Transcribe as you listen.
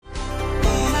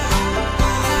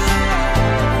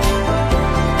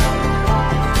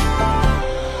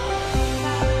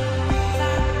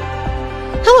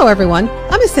Hello, everyone.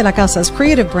 I'm Estela Casas,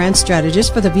 Creative Brand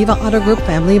Strategist for the Viva Auto Group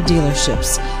family of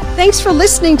dealerships. Thanks for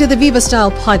listening to the Viva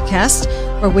Style podcast,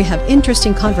 where we have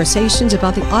interesting conversations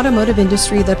about the automotive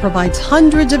industry that provides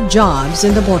hundreds of jobs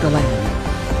in the borderland.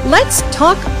 Let's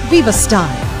talk Viva Style.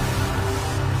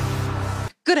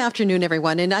 Good afternoon,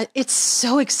 everyone. And it's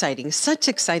so exciting, such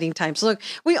exciting times. Look,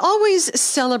 we always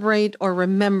celebrate or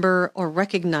remember or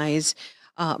recognize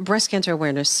Breast Cancer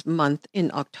Awareness Month in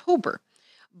October.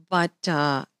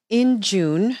 But in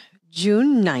June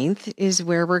 9th is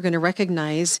where we're going to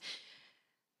recognize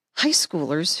high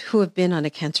schoolers who have been on a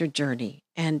cancer journey.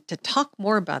 And to talk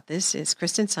more about this is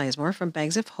Kristen Sizemore from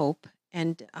Bags of Hope,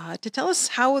 and to tell us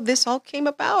how this all came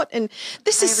about. And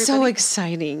this is so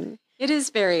exciting. It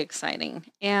is very exciting.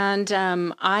 And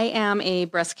I am a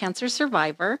breast cancer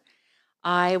survivor.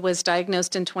 I was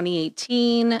diagnosed in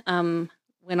 2018,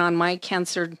 went on my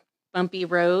cancer bumpy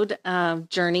road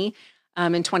journey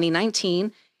in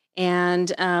 2019.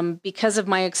 And because of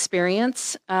my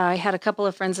experience, I had a couple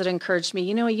of friends that encouraged me,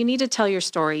 you need to tell your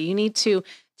story. You need to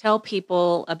tell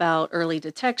people about early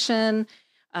detection,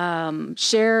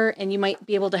 share, and you might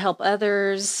be able to help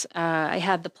others. I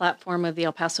had the platform of the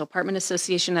El Paso Apartment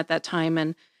Association at that time,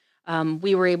 and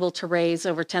we were able to raise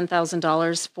over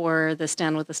 $10,000 for the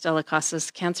Stand with Estela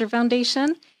Casas Cancer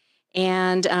Foundation.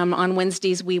 And on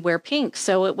Wednesdays, we wear pink.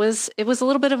 So it was a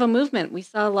little bit of a movement. We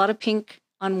saw a lot of pink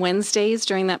on Wednesdays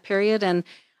during that period, and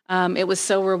it was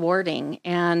so rewarding.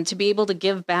 And to be able to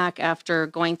give back after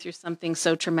going through something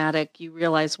so traumatic, you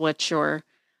realize what your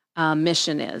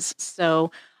mission is.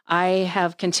 So I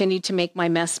have continued to make my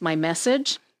mess my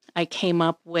message. I came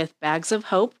up with Bags of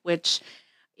Hope, which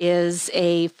is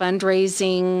a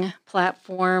fundraising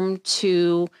platform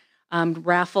to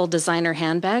raffle designer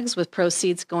handbags with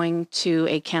proceeds going to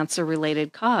a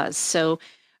cancer-related cause. So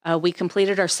we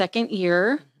completed our second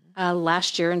year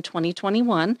last year in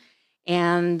 2021,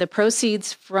 and the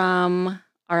proceeds from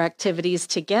our activities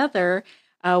together,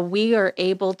 we are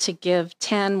able to give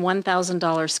 10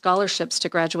 $1,000 scholarships to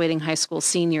graduating high school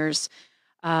seniors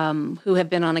who have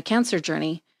been on a cancer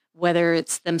journey, whether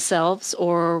it's themselves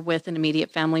or with an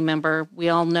immediate family member. We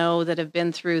all know that have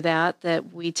been through that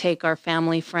we take our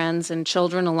family, friends, and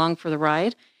children along for the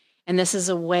ride. And this is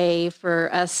a way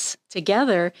for us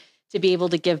together to be able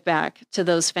to give back to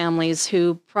those families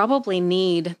who probably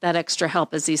need that extra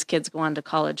help as these kids go on to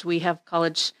college. We have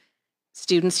college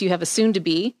students. You have a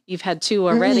soon-to-be. You've had two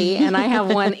already, and I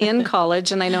have one in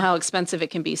college, and I know how expensive it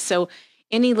can be. So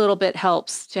any little bit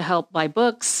helps to help buy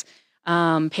books,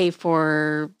 pay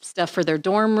for stuff for their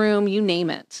dorm room, you name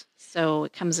it. So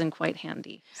it comes in quite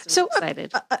handy. So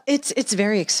excited. It's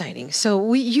very exciting.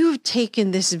 So you've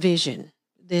taken this vision,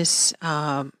 this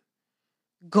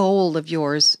goal of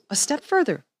yours a step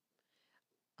further.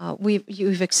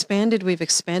 We've expanded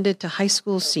to high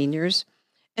school seniors.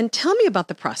 And tell me about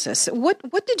the process.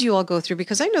 What did you all go through?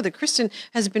 Because I know that Kristen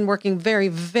has been working very,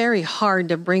 very hard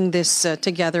to bring this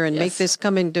together and make this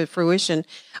come into fruition.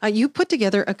 You put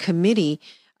together a committee,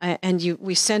 and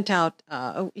we sent out,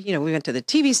 we went to the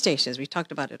TV stations. We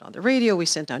talked about it on the radio. We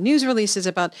sent out news releases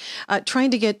about trying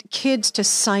to get kids to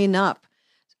sign up.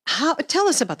 Tell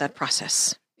us about that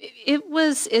process.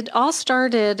 It all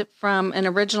started from an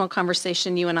original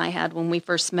conversation you and I had when we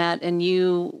first met, and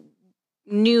you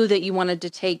knew that you wanted to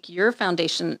take your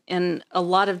foundation in a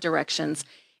lot of directions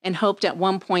and hoped at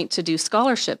one point to do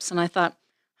scholarships. And I thought,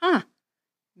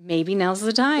 maybe now's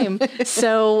the time.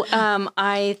 So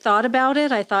I thought about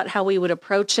it. I thought how we would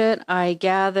approach it. I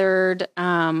gathered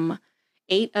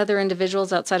 8 other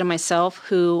individuals outside of myself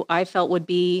who I felt would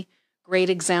be great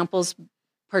examples,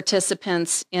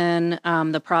 participants in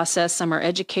the process. Some are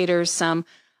educators, some,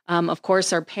 of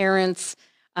course, are parents.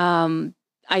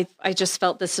 I just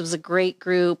felt this was a great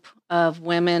group of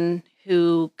women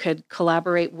who could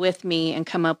collaborate with me and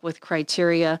come up with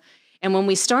criteria. And when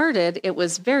we started, it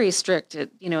was very strict. It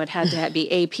had to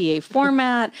be APA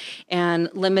format and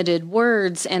limited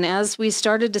words. And as we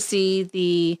started to see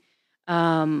the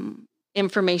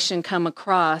information come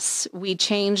across, we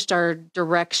changed our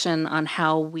direction on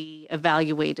how we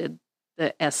evaluated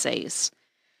the essays.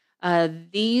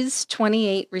 These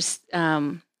 28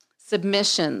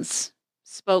 submissions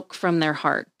spoke from their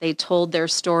heart. They told their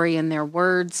story in their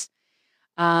words,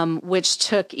 which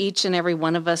took each and every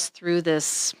one of us through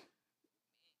this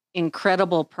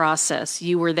incredible process.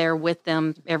 You were there with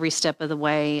them every step of the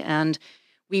way. And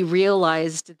we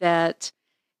realized that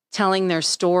telling their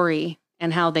story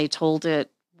and how they told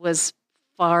it was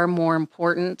far more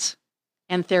important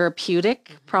and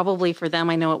therapeutic, probably for them.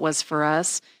 I know it was for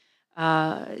us.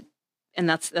 And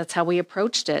that's how we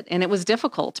approached it. And it was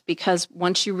difficult because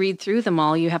once you read through them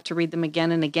all, you have to read them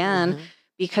again and again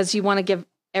because you want to give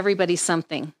everybody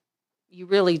something. You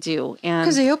really do. And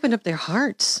Because they opened up their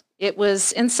hearts. it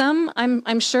was, and some,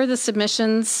 I'm sure the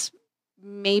submissions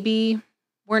maybe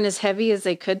weren't as heavy as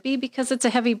they could be because it's a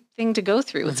heavy thing to go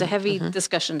through. It's a heavy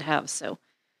discussion to have. So,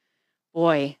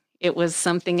 boy, it was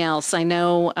something else. I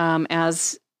know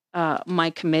as my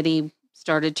committee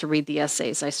started to read the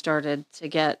essays, I started to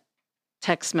get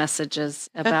text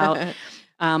messages about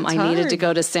I needed to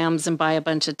go to Sam's and buy a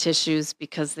bunch of tissues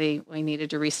because we needed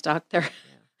to restock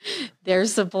their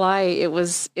supply. It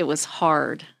was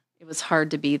hard. It was hard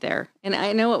to be there. And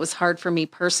I know it was hard for me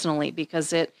personally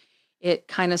because it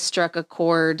kind of struck a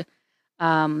chord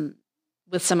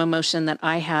with some emotion that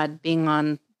I had being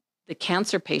on the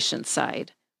cancer patient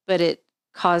side. But it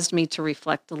caused me to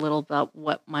reflect a little about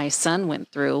what my son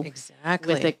went through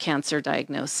with a cancer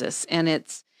diagnosis. And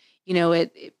it's,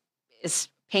 it as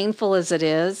painful as it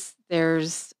is,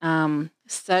 there's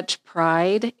such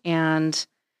pride and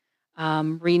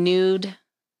renewed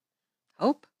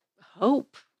hope.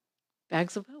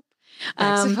 Bags of hope.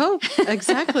 Bags of hope.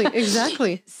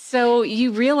 Exactly. So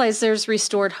you realize there's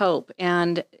restored hope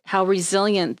and how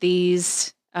resilient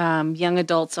these young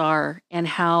adults are and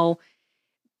how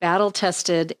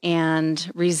battle-tested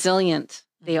and resilient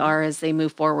they are as they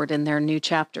move forward in their new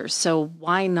chapters. So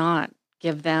why not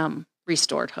give them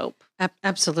restored hope?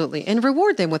 Absolutely. And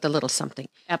reward them with a little something.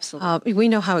 Absolutely. We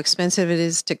know how expensive it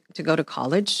is to go to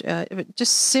college.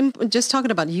 Just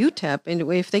talking about UTEP, and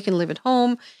if they can live at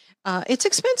home, it's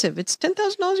expensive. It's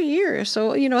 $10,000 a year.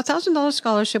 So, $1,000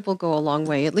 scholarship will go a long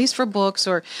way, at least for books,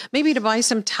 or maybe to buy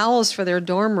some towels for their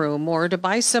dorm room, or to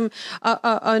buy some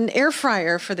an air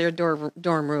fryer for their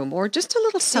dorm room, or just a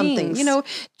little something.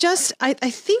 I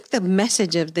think the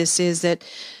message of this is that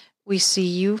we see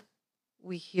you,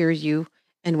 we hear you,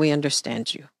 and we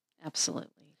understand you.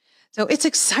 Absolutely. So it's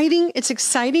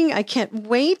exciting. I can't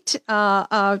wait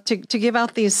to give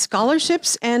out these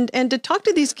scholarships and to talk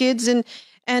to these kids and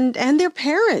their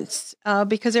parents,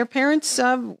 because their parents,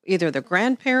 either the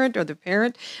grandparent or the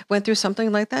parent, went through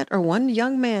something like that, or one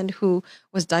young man who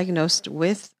was diagnosed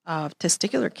with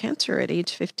testicular cancer at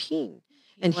age 15,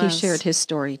 and he shared his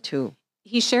story too.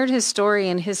 He shared his story,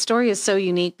 and his story is so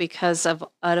unique because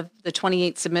out of the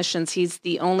 28 submissions, he's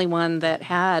the only one that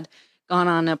had gone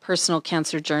on a personal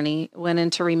cancer journey, went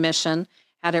into remission,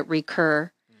 had it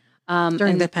recur.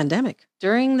 During the pandemic.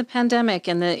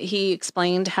 And he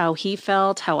explained how he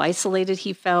felt, how isolated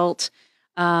he felt,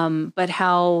 but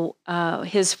how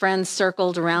his friends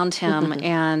circled around him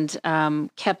and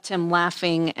kept him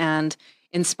laughing and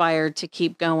inspired to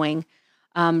keep going.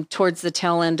 Towards the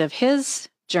tail end of his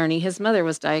journey, his mother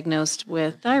was diagnosed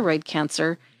with thyroid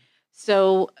cancer.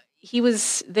 So he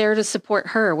was there to support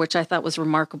her, which I thought was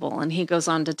remarkable. And he goes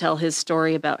on to tell his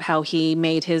story about how he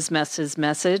made his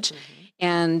message.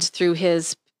 And through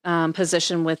his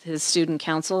position with his student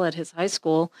council at his high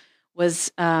school,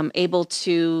 was able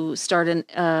to start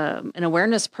an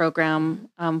awareness program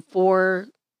for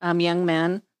young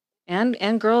men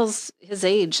and girls his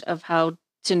age of how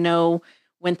to know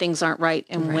when things aren't right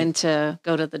and when to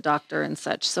go to the doctor and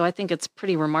such. So I think it's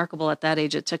pretty remarkable at that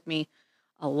age. It took me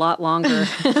a lot longer.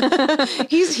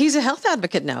 He's a health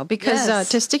advocate now because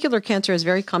testicular cancer is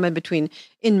very common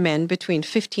in men between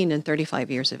 15 and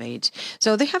 35 years of age.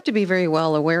 So they have to be very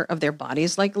well aware of their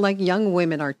bodies, like young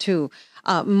women are too.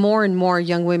 More and more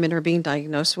young women are being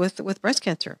diagnosed with breast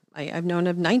cancer. I've known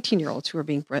of 19-year-olds who are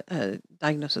being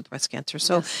diagnosed with breast cancer.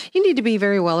 So you need to be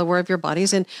very well aware of your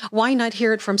bodies, and why not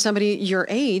hear it from somebody your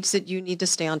age that you need to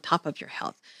stay on top of your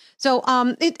health. So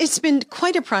it's been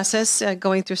quite a process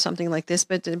going through something like this,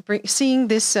 but seeing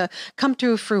this come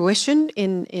to fruition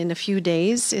in a few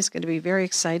days is going to be very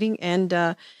exciting. And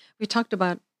we talked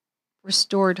about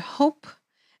restored hope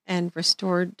and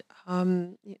restored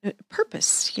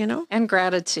purpose, and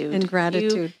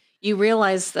gratitude. You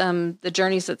realize the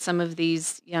journeys that some of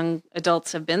these young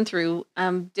adults have been through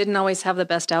didn't always have the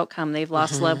best outcome. They've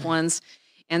lost loved ones.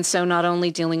 And so not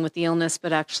only dealing with the illness,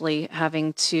 but actually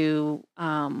having to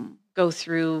go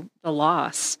through the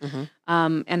loss,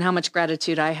 and how much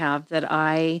gratitude I have that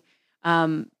I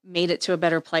made it to a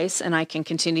better place and I can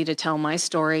continue to tell my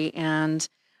story. And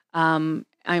I'm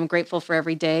grateful for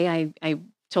every day. I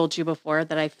told you before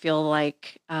that I feel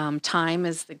like time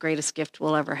is the greatest gift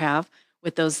we'll ever have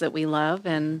with those that we love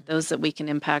and those that we can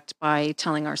impact by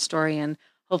telling our story and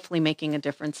hopefully making a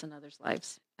difference in others'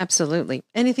 lives. Absolutely.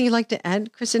 Anything you'd like to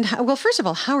add, Kristen? Well, first of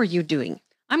all, how are you doing?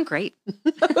 I'm great.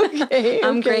 Okay.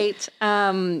 I'm great.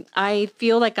 I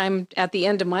feel like I'm at the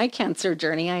end of my cancer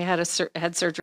journey. I had surgery